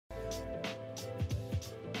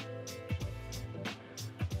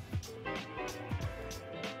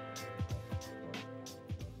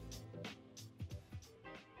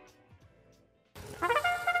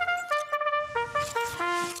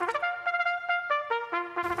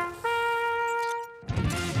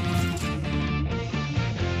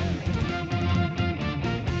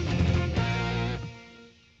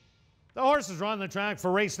The horses are on the track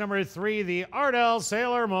for race number 3, the Ardell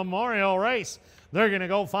Sailor Memorial Race. They're going to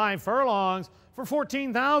go 5 furlongs for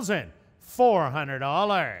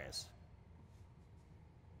 $14,400.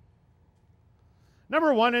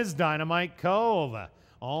 Number 1 is Dynamite Cove,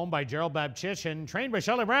 owned by Gerald Babchishin, trained by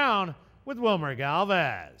Shelley Brown with Wilmer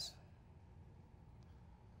Galvez.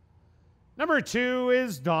 Number 2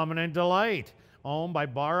 is Dominant Delight, owned by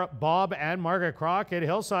Bob and Margaret Crockett,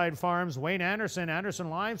 Hillside Farms, Wayne Anderson,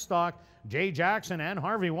 Anderson Livestock, Jay Jackson, and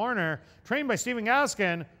Harvey Warner, trained by Stephen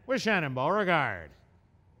Gaskin with Shannon Beauregard.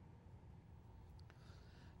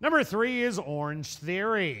 Number 3 is Orange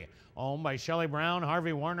Theory, owned by Shelley Brown,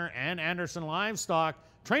 Harvey Warner, and Anderson Livestock,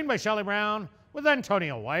 trained by Shelley Brown with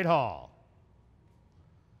Antonio Whitehall.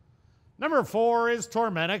 Number 4 is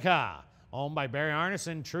Tormentica, owned by Barry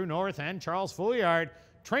Arneson, True North, and Charles Fouillard,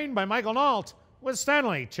 trained by Michael Nault with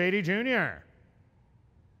Stanley Chady Jr.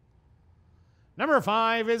 Number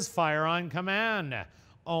 5 is Fire on Command,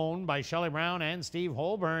 owned by Shelley Brown and Steve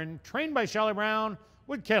Holborn, trained by Shelley Brown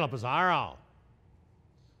with Caleb Pizarro.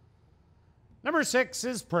 Number 6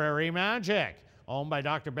 is Prairie Magic, owned by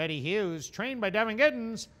Dr. Betty Hughes, trained by Devin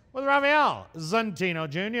Giddens with Rafael Zantino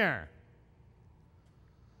Jr.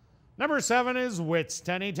 Number 7 is Wits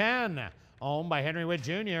 1010, owned by Henry Witt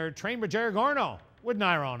Jr., trained by Jerry Gorno with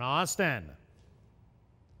Nyrone Austin.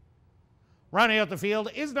 Rounding out the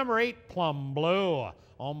field is number 8, Plum Blue,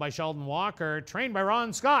 owned by Sheldon Walker, trained by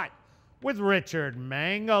Ron Scott with Richard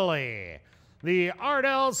Mangley. The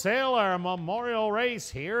Ardell Sailor Memorial Race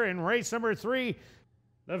here in race number 3.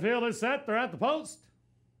 The field is set. They're at the post.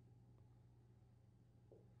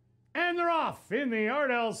 And they're off in the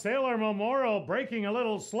Ardell Sailor Memorial. Breaking a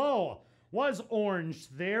little slow was Orange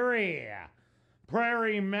Theory.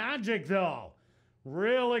 Prairie Magic, though,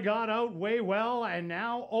 really got out way well and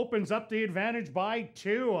now opens up the advantage by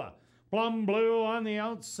 2. Plum Blue on the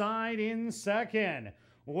outside in second.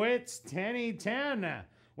 Wits 10-10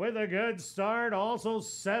 with a good start. Also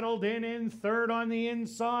settled in third on the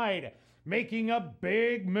inside. Making a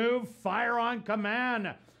big move. Fire on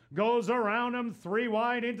Command goes around him 3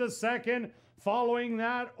 wide into second. Following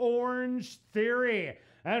that, Orange Theory.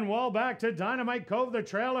 And well back to Dynamite Cove, the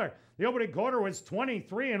trailer. The opening quarter was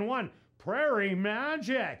 23-1. Prairie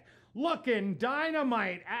Magic looking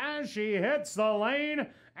dynamite as she hits the lane,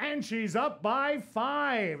 and she's up by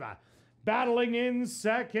 5. Battling in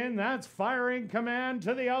second, that's Firing Command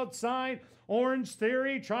to the outside. Orange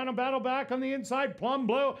Theory trying to battle back on the inside. Plum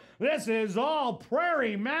Blue. This is all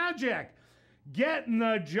Prairie Magic getting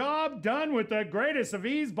the job done with the greatest of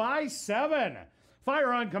ease by 7.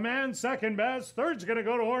 Fire on Command, second best. Third's going to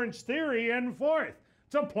go to Orange Theory, and fourth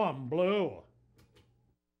to Plum Blue.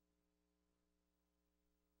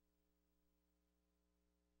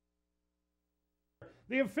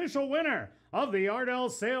 The official winner of the Ardell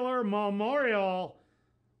Sailor Memorial,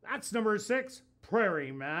 that's number 6,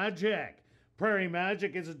 Prairie Magic. Prairie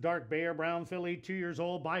Magic is a dark Bayer Brown filly, 2 years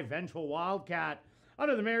old, by Vengeful Wildcat.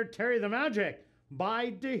 Under the mare Terry the Magic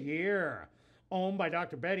by DeHere. Owned by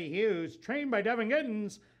Dr. Betty Hughes, trained by Devin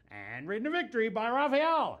Giddens, and ridden to victory by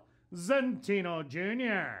Rafael Zantino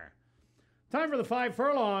Jr. Time for the 5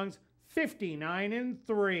 furlongs,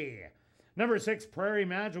 59-3. Number 6, Prairie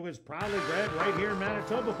Magic, was proudly bred right here in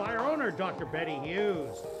Manitoba by our owner, Dr. Betty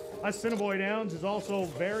Hughes. Assiniboine Downs is also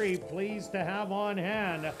very pleased to have on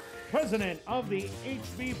hand President of the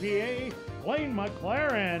HVPA, Blaine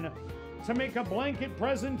McLaren, to make a blanket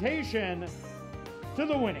presentation to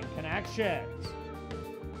the winning connections.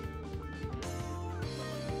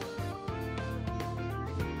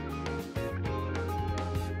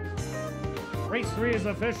 Race 3 is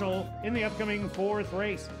official in the upcoming 4th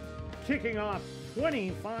race. Kicking off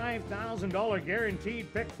 $25,000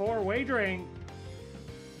 guaranteed pick 4 wagering.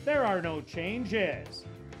 There are no changes.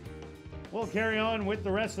 We'll carry on with the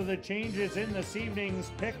rest of the changes in this evening's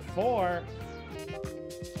pick 4.